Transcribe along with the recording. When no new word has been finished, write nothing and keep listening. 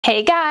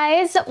Hey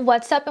guys,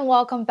 what's up and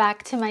welcome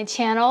back to my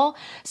channel.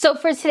 So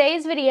for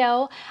today's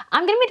video,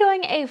 I'm gonna be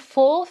doing a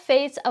full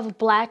face of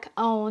black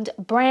owned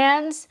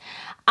brands.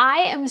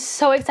 I am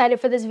so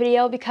excited for this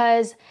video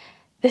because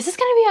this is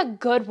gonna be a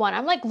good one.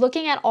 I'm like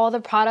looking at all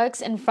the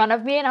products in front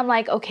of me and I'm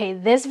like, okay,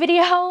 this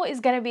video is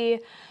gonna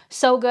be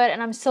so good,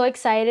 and I'm so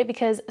excited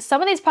because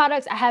some of these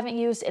products I haven't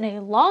used in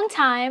a long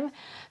time.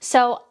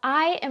 So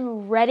I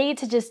am ready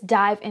to just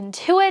dive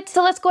into it.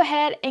 So let's go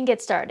ahead and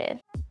get started.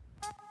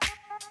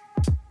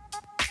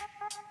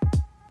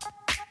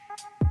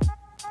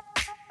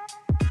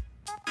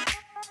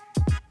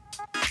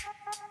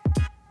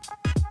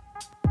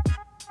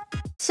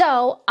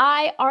 So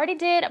I already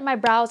did my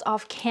brows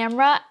off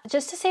camera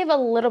just to save a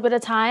little bit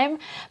of time,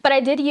 but I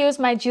did use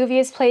my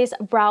Juvia's Place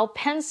brow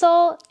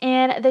pencil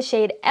in the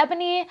shade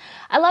Ebony.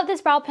 I love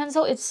this brow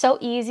pencil. It's so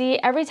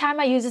easy. Every time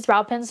I use this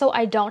brow pencil,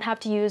 I don't have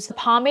to use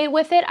pomade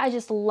with it. I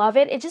just love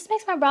it. It just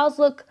makes my brows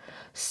look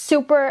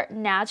super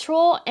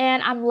natural,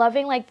 and I'm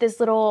loving like this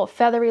little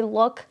feathery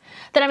look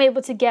that I'm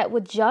able to get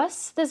with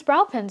just this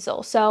brow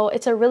pencil. So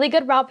it's a really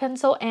good brow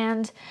pencil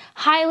and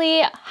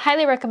highly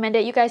recommend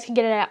it. You guys can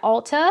get it at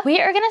Ulta. We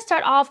are gonna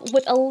start off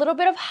with a little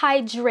bit of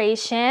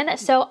hydration.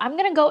 So I'm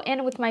gonna go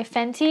in with my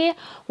Fenty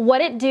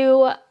What It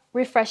Do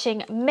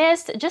Refreshing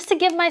Mist just to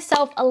give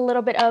myself a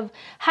little bit of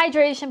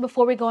hydration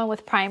before we go in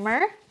with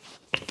primer.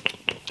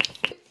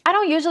 I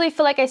don't usually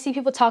feel like I see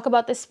people talk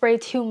about this spray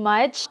too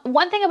much.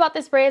 One thing about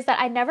this spray is that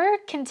I never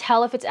can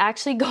tell if it's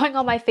actually going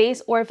on my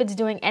face or if it's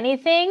doing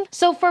anything.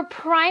 So for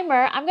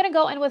primer, I'm gonna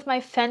go in with my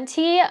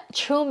Fenty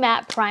True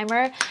Matte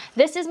Primer.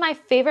 This is my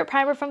favorite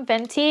primer from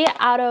Fenty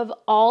out of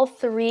all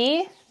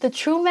three. The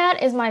True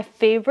Matte is my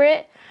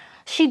favorite.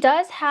 She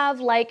does have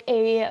like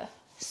a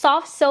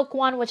soft silk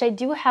one, which I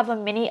do have a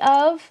mini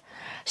of.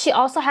 She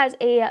also has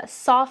a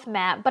soft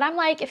matte, but I'm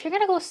like, if you're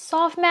gonna go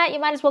soft matte, you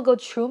might as well go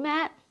True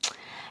Matte.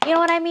 You know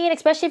what I mean?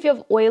 Especially if you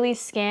have oily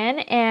skin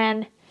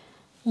and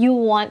you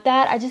want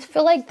that. I just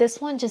feel like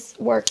this one just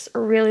works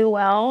really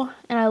well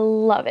and I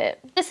love it.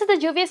 This is the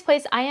Juvia's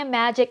Place I Am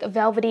Magic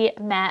Velvety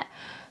Matte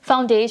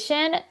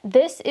Foundation.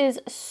 This is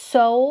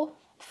so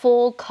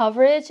full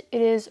coverage.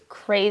 It is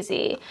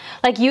crazy.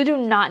 Like, you do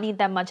not need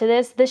that much of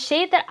this. The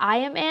shade that I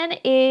am in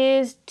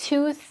is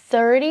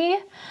 230.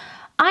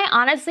 I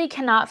honestly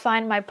cannot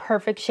find my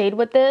perfect shade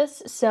with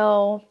this,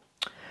 so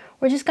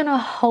we're just gonna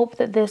hope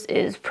that this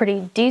is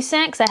pretty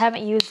decent because I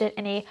haven't used it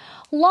in a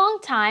long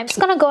time. Just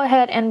gonna go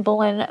ahead and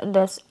blend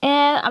this in.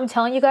 I'm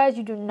telling you guys,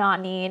 you do not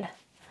need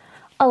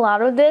a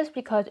lot of this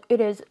because it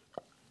is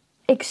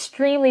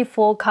extremely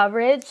full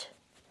coverage.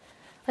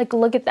 Like,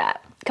 look at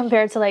that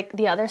compared to like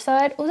the other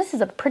side. Oh, this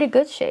is a pretty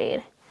good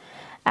shade,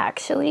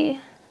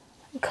 actually.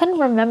 I couldn't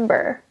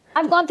remember.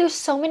 I've gone through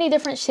so many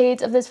different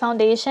shades of this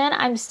foundation.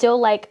 I'm still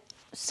like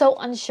so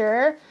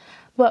unsure,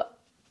 but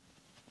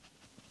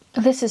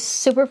this is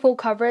super full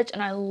coverage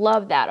and I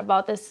love that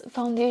about this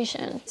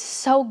foundation. It's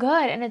so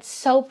good and it's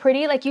so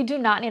pretty. Like, you do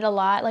not need a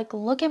lot. Like,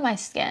 look at my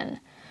skin.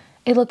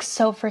 It looks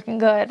so freaking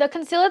good. The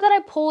concealer that I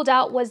pulled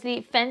out was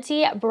the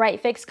Fenty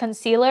Bright Fix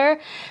Concealer.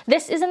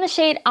 This is in the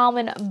shade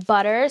Almond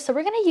Butter. So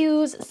we're gonna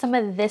use some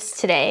of this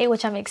today,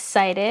 which I'm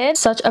excited.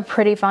 Such a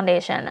pretty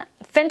foundation.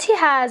 Fenty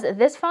has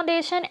this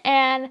foundation,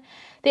 and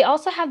they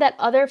also have that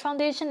other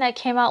foundation that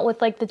came out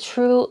with like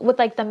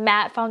the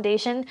matte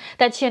foundation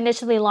that she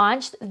initially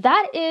launched.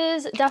 That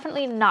is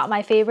definitely not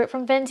my favorite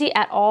from Fenty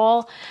at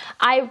all.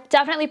 I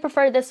definitely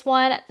prefer this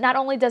one. Not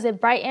only does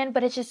it brighten,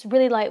 but it's just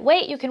really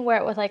lightweight. You can wear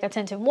it with like a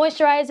tinted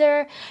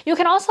moisturizer. You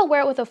can also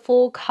wear it with a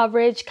full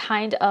coverage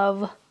kind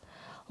of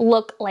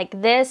look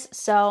like this.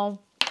 So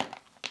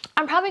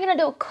I'm probably gonna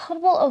do a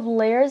couple of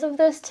layers of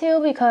this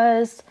too,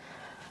 because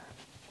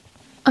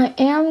I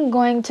am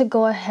going to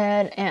go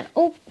ahead and,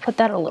 oh, put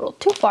that a little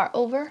too far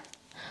over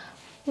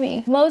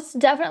me. Most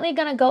definitely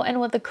gonna go in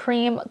with a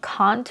cream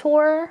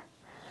contour.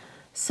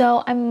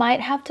 So I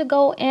might have to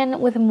go in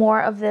with more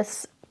of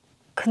this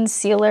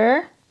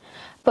concealer.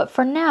 But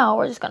for now,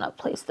 we're just gonna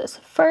place this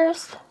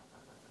first.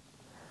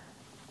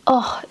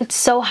 Oh, it's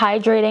so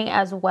hydrating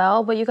as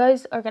well. But you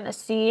guys are gonna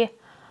see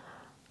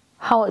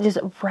how it just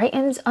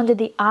brightens under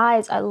the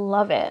eyes. I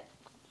love it.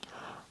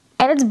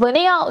 And it's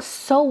blending out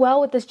so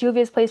well with this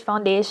Juvia's Place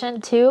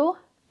foundation too.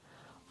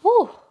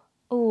 Ooh,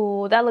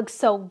 ooh, that looks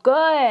so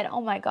good.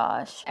 Oh my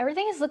gosh.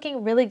 Everything is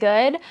looking really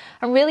good.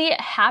 I'm really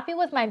happy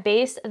with my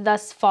base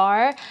thus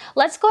far.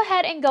 Let's go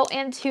ahead and go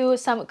into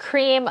some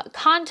cream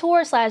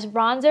contour slash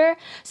bronzer.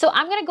 So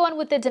I'm gonna go in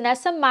with the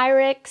Danessa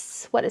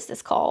Myricks. What is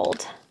this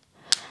called?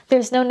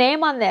 There's no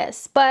name on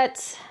this,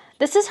 but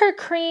this is her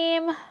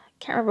cream.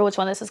 Can't remember which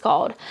one this is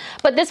called,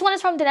 but this one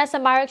is from Danessa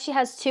Myricks. She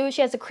has two.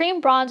 She has a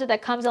cream bronzer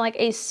that comes in like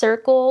a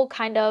circle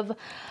kind of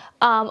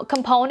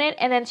component,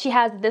 and then she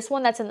has this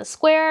one that's in the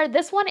square.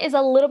 This one is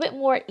a little bit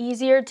more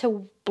easier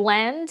to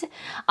blend,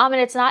 and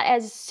it's not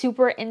as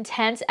super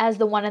intense as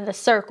the one in the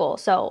circle.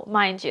 So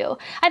mind you,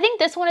 I think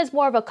this one is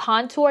more of a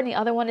contour and the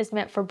other one is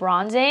meant for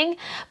bronzing,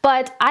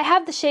 but I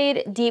have the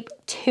shade Deep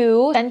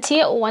 2 Fenty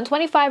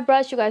 125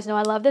 brush. You guys know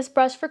I love this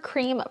brush for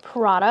cream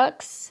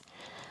products.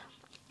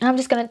 And I'm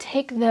just gonna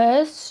take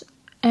this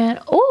and,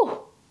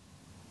 oh,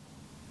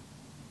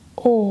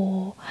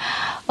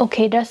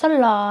 okay, that's a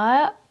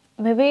lot.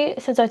 Maybe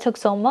since I took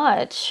so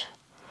much,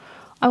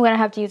 I'm gonna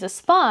have to use a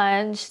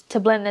sponge to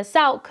blend this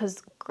out,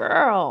 because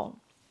girl,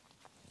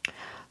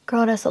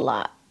 that's a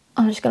lot.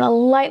 I'm just gonna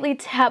lightly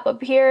tap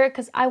up here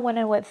because I went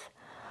in with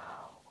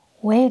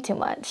way too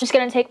much. Just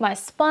gonna take my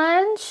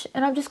sponge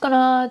and I'm just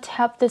gonna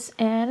tap this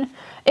in.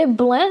 It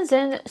blends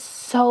in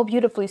so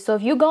beautifully. So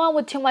if you go on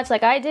with too much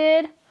like I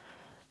did,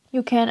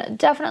 you can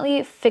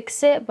definitely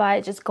fix it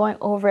by just going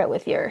over it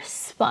with your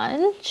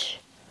sponge.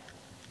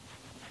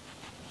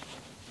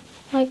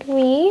 Like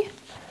me,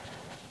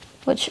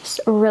 which is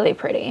really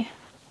pretty.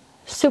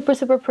 Super,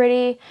 super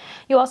pretty.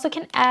 You also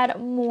can add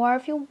more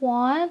if you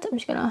want. I'm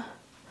just gonna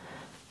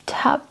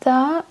tap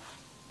that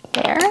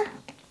there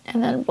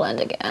and then blend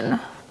again.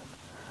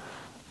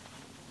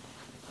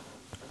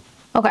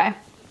 Okay.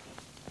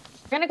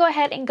 We're gonna go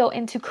ahead and go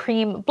into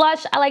cream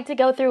blush. I like to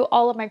go through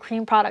all of my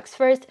cream products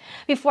first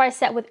before I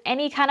set with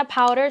any kind of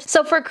powder.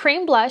 So for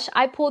cream blush,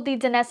 I pulled the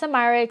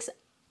Anesa.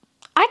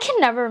 I can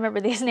never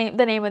remember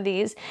the name of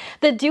these.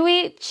 The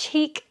Dewy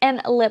Cheek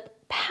and Lip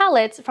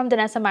Palettes from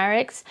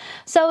Anesa.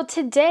 So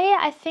today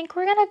I think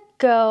we're gonna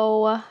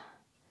go,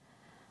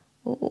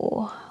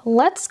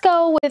 let's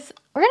go with,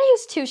 we're gonna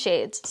use 2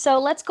 shades. So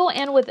let's go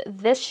in with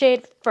this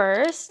shade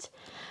first.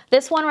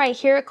 This one right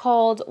here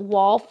called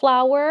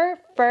Wallflower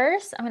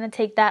first. I'm gonna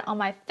take that on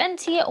my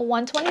Fenty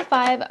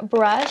 125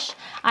 brush.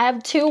 I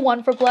have 2,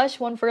 one for blush,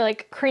 one for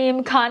like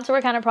cream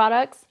contour kind of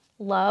products.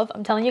 Love,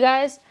 I'm telling you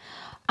guys,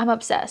 I'm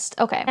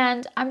obsessed. Okay,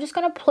 and I'm just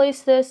gonna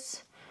place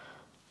this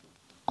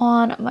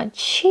on my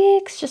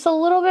cheeks, just a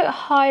little bit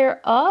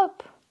higher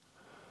up.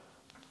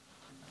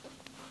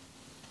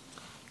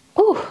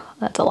 Ooh,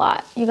 that's a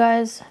lot, you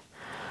guys.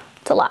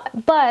 It's a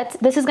lot, but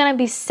this is gonna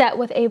be set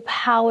with a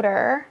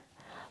powder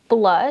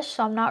blush,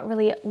 so I'm not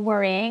really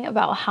worrying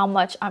about how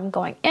much I'm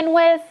going in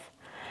with,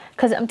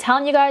 because I'm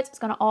telling you guys, it's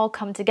gonna all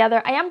come together.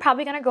 I am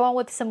probably gonna go on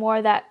with some more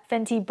of that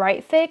Fenty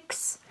Bright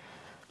Fix,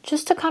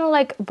 just to kind of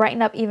like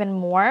brighten up even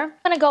more. I'm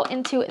gonna go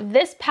into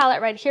this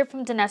palette right here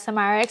from Anesa,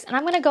 and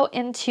I'm gonna go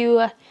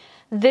into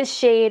this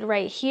shade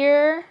right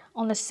here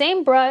on the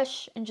same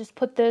brush and just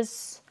put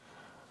this,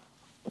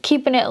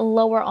 keeping it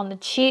lower on the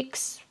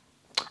cheeks.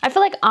 I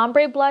feel like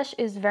ombre blush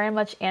is very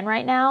much in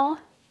right now.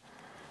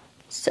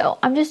 So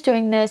I'm just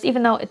doing this,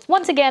 even though it's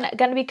once again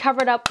gonna be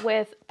covered up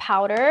with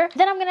powder.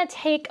 Then I'm gonna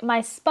take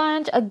my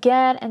sponge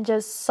again and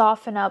just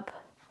soften up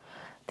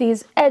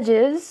these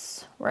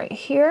edges right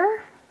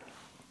here,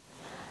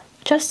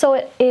 just so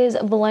it is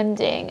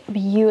blending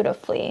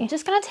beautifully.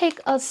 Just gonna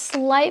take a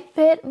slight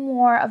bit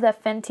more of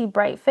that Fenty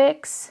Bright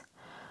Fix,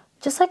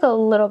 just like a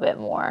little bit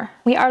more.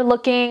 We are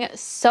looking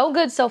so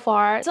good so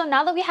far. So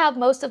now that we have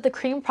most of the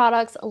cream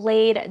products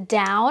laid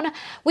down,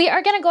 we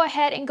are gonna go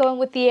ahead and go in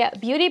with the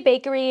Beauty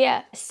Bakery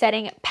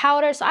setting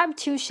powder. So I have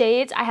 2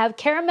 shades. I have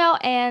caramel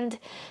and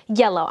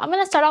yellow. I'm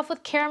gonna start off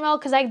with caramel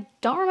because I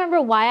don't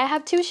remember why I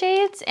have 2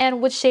 shades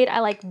and which shade I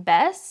like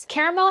best.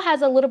 Caramel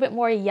has a little bit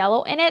more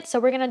yellow in it, so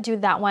we're gonna do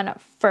that one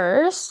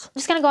first. I'm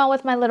just gonna go on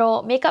with my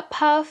little makeup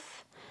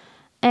puff,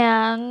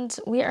 and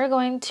we are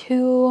going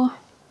to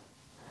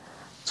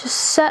just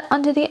set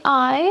under the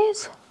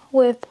eyes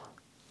with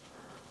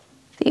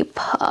the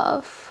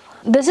puff.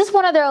 This is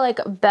one of their like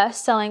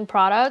best-selling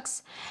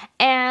products,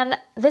 and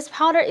this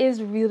powder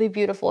is really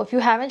beautiful. If you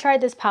haven't tried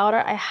this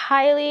powder, I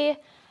highly,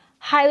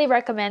 highly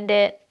recommend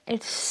it.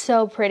 It's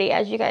so pretty,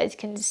 as you guys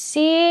can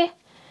see.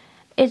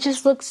 It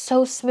just looks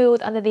so smooth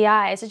under the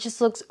eyes. It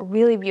just looks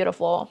really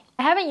beautiful.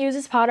 I haven't used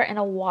this powder in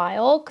a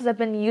while because I've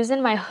been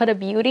using my Huda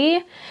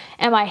Beauty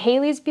and my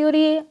Hailey's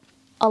Beauty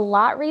a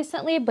lot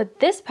recently, but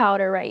this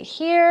powder right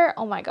here,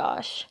 oh my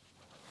gosh,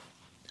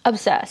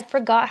 obsessed. I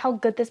forgot how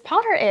good this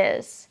powder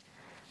is.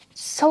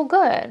 So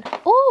good.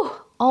 Ooh,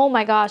 oh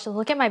my gosh,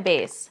 look at my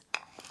base.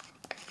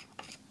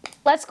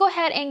 Let's go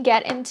ahead and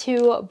get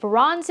into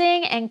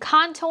bronzing and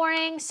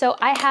contouring. So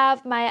I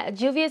have my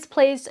Juvia's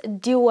Place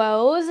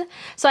Duos.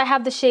 So I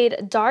have the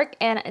shade Dark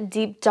and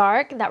Deep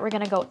Dark that we're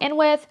gonna go in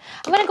with.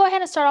 I'm gonna go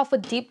ahead and start off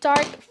with Deep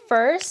Dark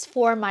first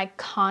for my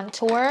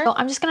contour. So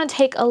I'm just gonna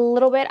take a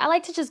little bit. I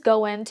like to just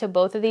go into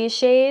both of these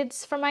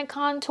shades for my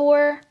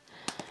contour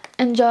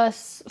and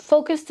just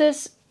focus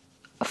this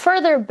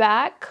further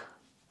back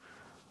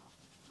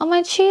on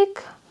my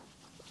cheek.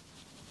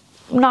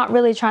 I'm not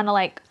really trying to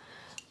like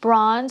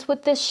bronze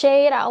with this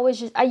shade.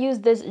 I use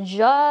this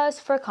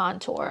just for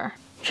contour,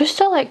 just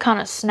to like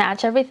kind of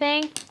snatch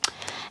everything.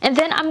 And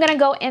then I'm gonna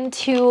go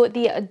into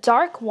the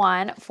dark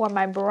one for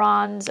my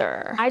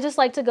bronzer. I just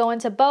like to go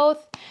into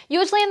both.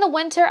 Usually in the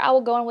winter, I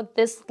will go in with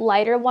this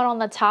lighter one on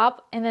the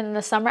top, and then in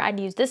the summer, I'd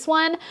use this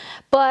one.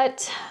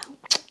 But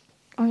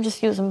I'm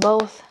just using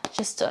both,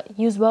 just to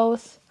use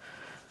both.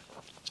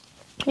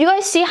 You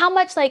guys see how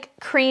much like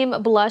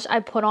cream blush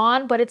I put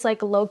on, but it's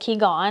like low-key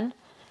gone.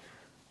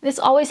 This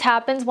always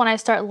happens when I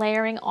start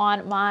layering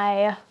on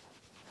my,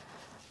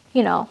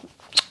 you know,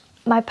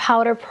 my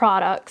powder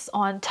products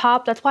on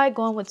top. That's why I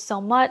go in with so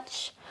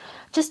much,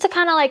 just to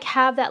kind of like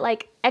have that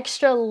like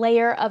extra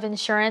layer of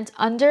insurance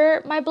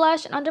under my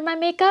blush and under my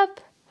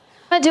makeup.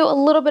 I'm gonna do a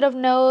little bit of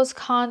nose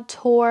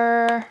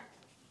contour,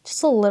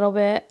 just a little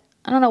bit.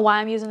 I don't know why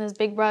I'm using this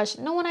big brush.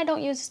 No, when I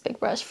don't use this big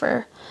brush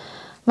for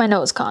my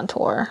nose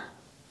contour.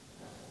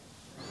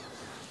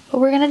 But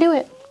we're gonna do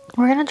it.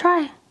 We're gonna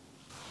try.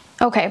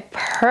 Okay,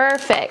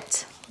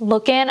 perfect.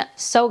 Looking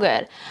so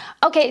good.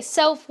 Okay,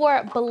 so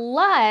for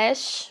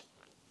blush,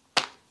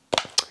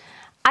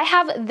 I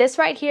have this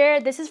right here.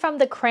 This is from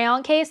the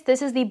crayon case.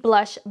 This is the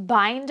blush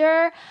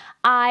binder.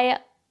 I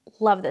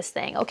love this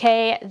thing,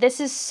 okay? This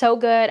is so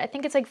good. I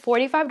think it's like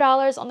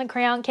 $45 on the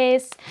crayon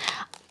case.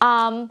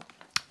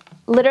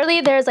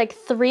 Literally, there's like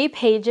 3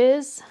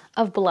 pages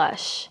of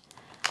blush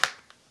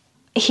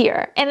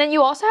here. And then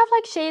you also have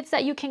like shades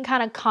that you can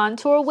kind of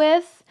contour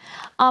with.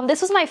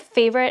 This was my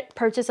favorite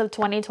purchase of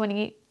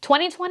 2020.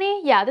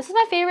 2020? Yeah, this is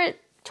my favorite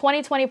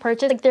 2020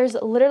 purchase. Like there's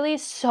literally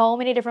so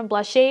many different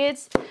blush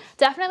shades.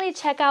 Definitely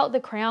check out the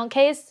crayon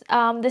case.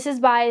 This is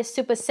by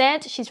Super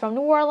Scent. She's from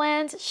New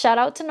Orleans. Shout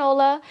out to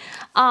Nola.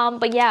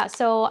 But yeah,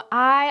 so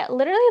I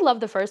literally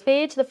love the first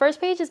page. The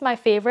first page is my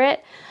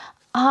favorite.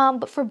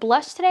 But for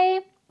blush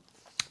today,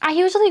 I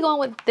usually go in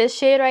with this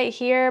shade right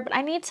here, but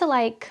I need to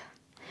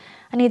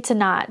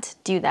not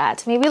do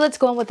that. Maybe let's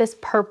go in with this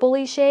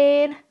purpley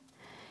shade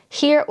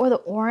here, or the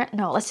orange.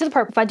 No, let's do the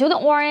purple. If I do the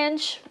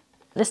orange,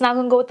 it's not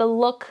gonna go with the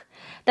look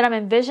that I'm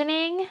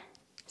envisioning.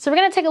 So we're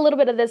gonna take a little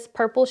bit of this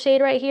purple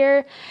shade right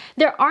here.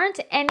 There aren't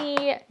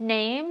any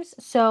names,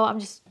 so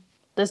this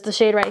is the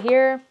shade right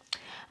here.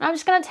 And I'm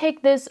just gonna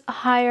take this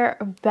higher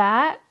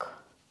back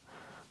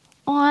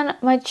on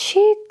my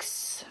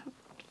cheeks.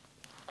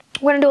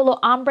 We're gonna do a little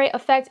ombre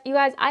effect. You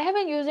guys, I have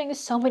been using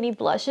so many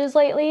blushes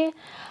lately.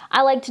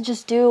 I like to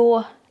just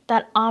do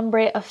that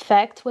ombre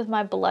effect with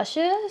my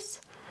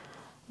blushes.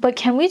 But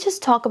can we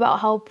just talk about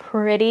how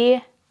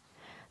pretty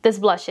this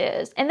blush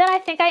is? And then I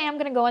think I am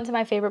gonna go into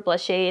my favorite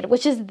blush shade,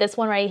 which is this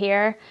one right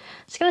here.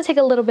 Just gonna take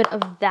a little bit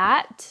of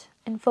that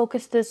and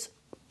focus this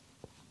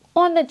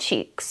on the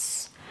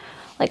cheeks,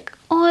 like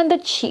on the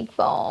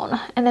cheekbone,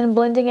 and then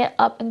blending it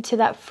up into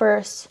that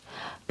first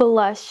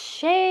blush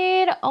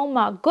shade. Oh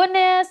my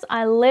goodness,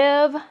 I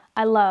love.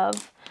 I'm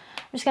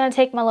just gonna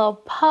take my little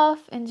puff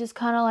and just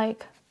kind of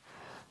like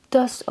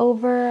dust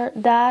over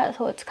that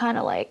so it's kind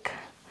of like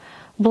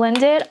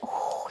blended.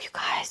 Oh, you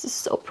guys, this is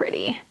so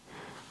pretty.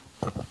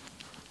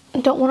 I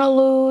don't want to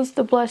lose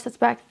the blush that's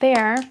back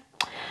there.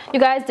 You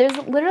guys, there's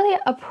literally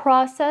a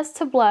process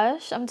to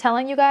blush. I'm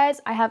telling you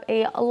guys, I have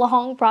a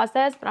long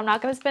process, but I'm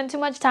not going to spend too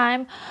much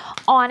time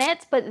on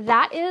it. But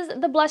that is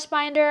the blush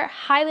binder.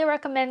 Highly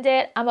recommend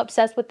it. I'm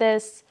obsessed with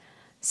this.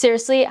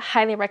 Seriously,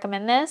 highly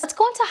recommend this. Let's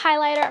go into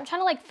highlighter. I'm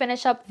trying to like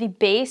finish up the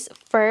base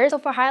first. So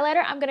for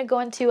highlighter, I'm going to go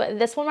into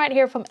this one right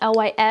here from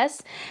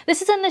LYS.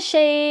 This is in the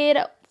shade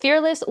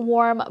Fearless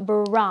Warm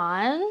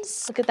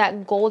Bronze. Look at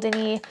that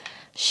goldeny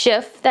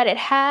shift that it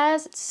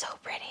has. It's so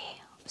pretty.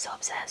 I'm so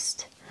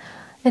obsessed.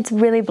 It's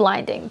really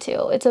blinding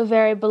too. It's a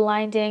very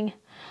blinding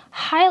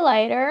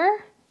highlighter.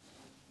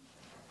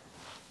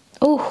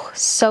 Ooh,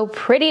 so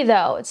pretty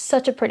though. It's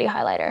such a pretty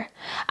highlighter.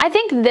 I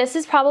think this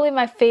is probably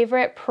my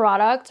favorite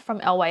product from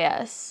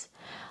LYS.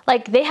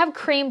 Like they have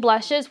cream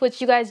blushes, which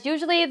you guys,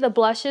 usually the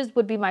blushes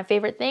would be my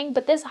favorite thing,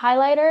 but this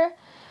highlighter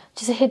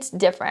just hits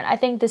different. I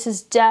think this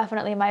is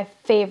definitely my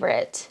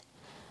favorite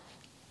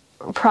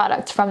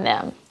product from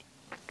them.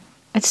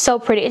 It's so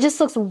pretty. It just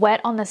looks wet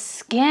on the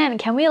skin.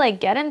 Can we like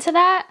get into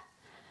that?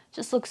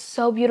 Just looks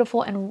so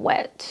beautiful and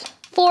wet.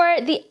 For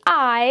the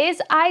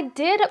eyes, I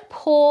did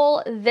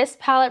pull this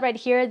palette right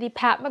here, the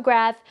Pat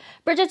McGrath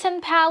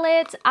Bridgerton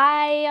palette.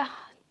 I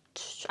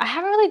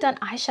haven't really done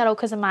eyeshadow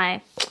because of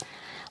my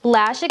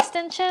lash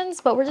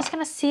extensions, but we're just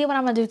gonna see what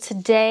I'm gonna do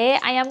today.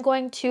 I am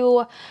going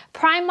to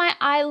prime my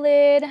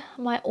eyelid,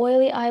 my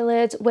oily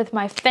eyelids, with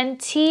my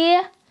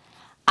Fenty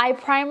eye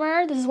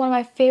primer. This is one of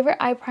my favorite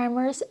eye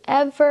primers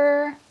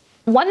ever.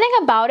 One thing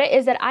about it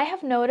is that I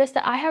have noticed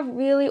that I have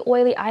really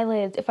oily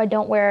eyelids if I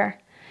don't wear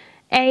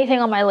anything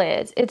on my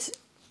lids. It's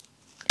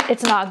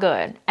not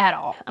good at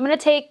all. I'm gonna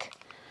take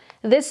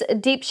this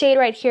deep shade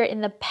right here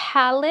in the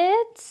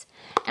palette,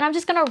 and I'm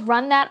just gonna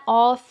run that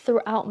all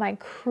throughout my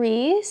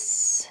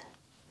crease.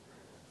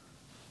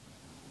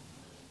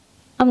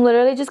 I'm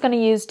literally just gonna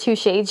use 2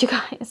 shades, you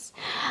guys,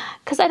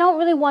 because I don't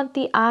really want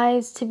the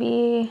eyes to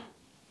be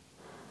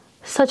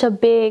such a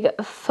big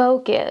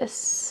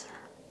focus.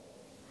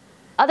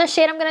 Other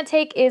shade I'm gonna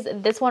take is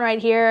this one right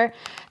here,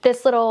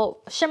 this little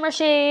shimmer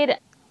shade.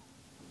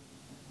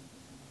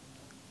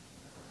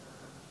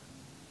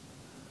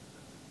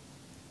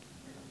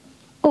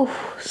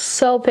 Oh,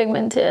 so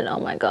pigmented, oh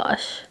my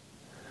gosh.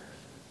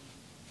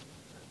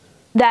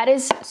 That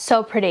is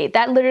so pretty.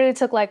 That literally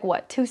took like,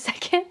 what, 2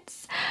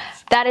 seconds?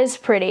 That is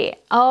pretty.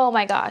 Oh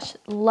my gosh,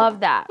 love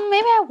that.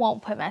 Maybe I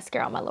won't put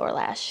mascara on my lower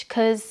lash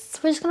because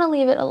we're just gonna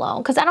leave it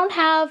alone because I don't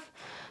have,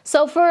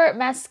 so for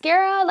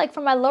mascara, like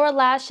for my lower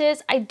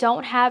lashes, I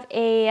don't have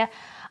a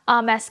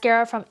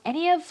mascara from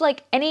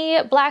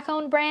any black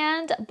owned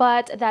brand,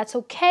 but that's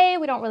okay.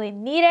 We don't really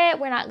need it.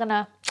 We're not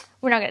gonna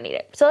we're not gonna need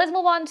it. So let's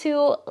move on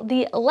to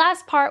the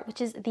last part,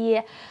 which is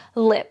the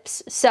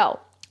lips. So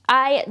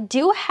I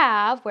do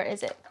have, where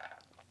is it?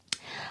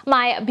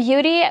 My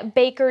Beauty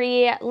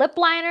Bakery lip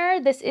liner.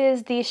 This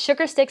is the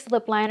Sugar Sticks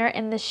lip liner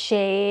in the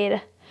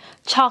shade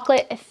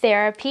Chocolate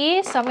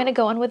Therapy. So I'm gonna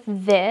go in with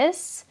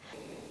this.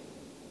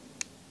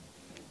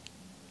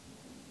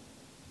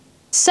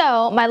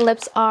 So my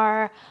lips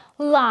are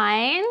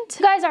lined.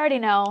 You guys already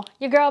know,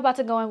 your girl about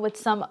to go in with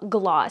some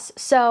gloss.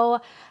 So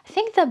I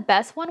think the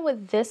best one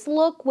with this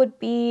look would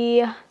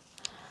be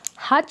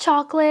hot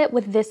chocolate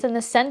with this in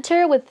the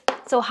center,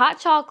 so hot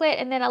chocolate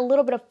and then a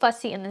little bit of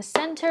fussy in the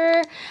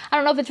center. I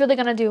don't know if it's really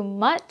gonna do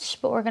much,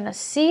 but we're gonna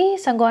see.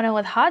 So I'm going in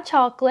with hot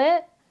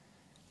chocolate.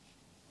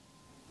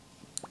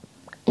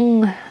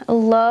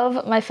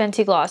 Love my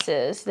Fenty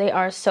glosses. They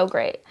are so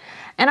great.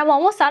 And I'm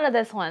almost out of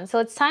this one. So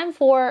it's time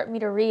for me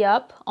to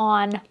re-up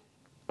on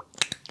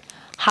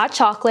hot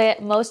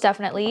chocolate, most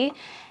definitely.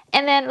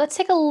 And then let's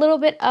take a little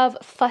bit of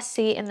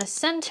fussy in the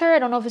center. I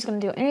don't know if it's gonna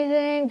do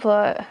anything,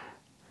 but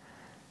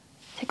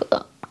take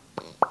a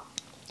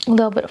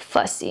little bit of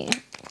fussy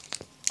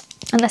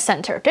in the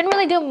center. Didn't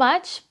really do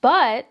much,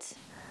 but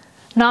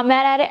not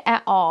mad at it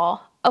at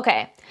all.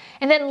 Okay,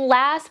 and then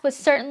last but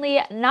certainly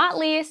not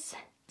least,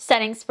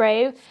 setting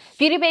spray.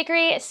 Beauty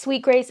Bakery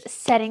Sweet Grace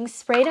setting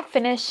spray to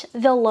finish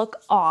the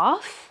look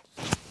off.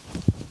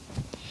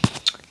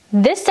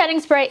 This setting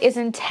spray is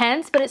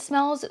intense, but it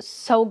smells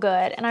so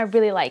good and I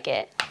really like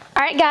it.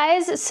 All right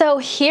guys, so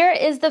here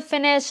is the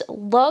finished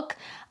look.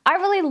 I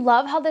really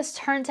love how this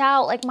turned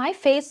out. Like, my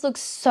face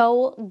looks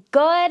so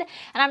good. And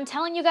I'm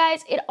telling you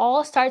guys, it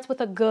all starts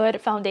with a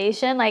good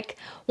foundation. Like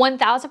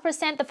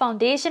 1000%, the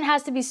foundation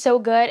has to be so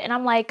good. And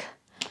I'm like,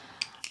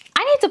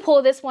 I need to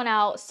pull this one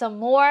out some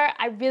more.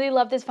 I really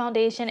love this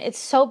foundation. It's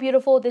so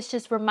beautiful. This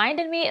just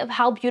reminded me of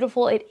how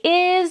beautiful it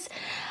is.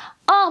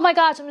 Oh my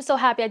gosh, I'm so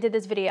happy I did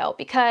this video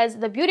because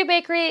the Beauty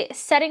Bakery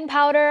setting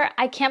powder,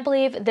 I can't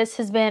believe this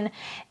has been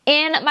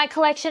in my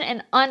collection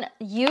and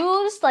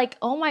unused. Like,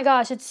 oh my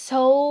gosh, it's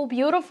so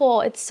beautiful.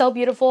 It's so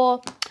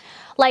beautiful.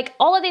 Like,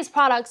 all of these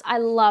products I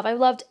love. I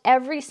loved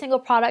every single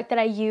product that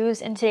I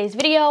used in today's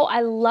video.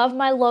 I love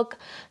my look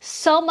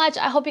so much.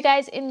 I hope you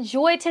guys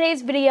enjoyed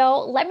today's video.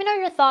 Let me know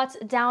your thoughts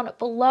down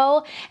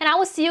below and I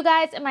will see you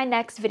guys in my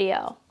next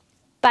video.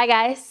 Bye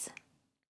guys.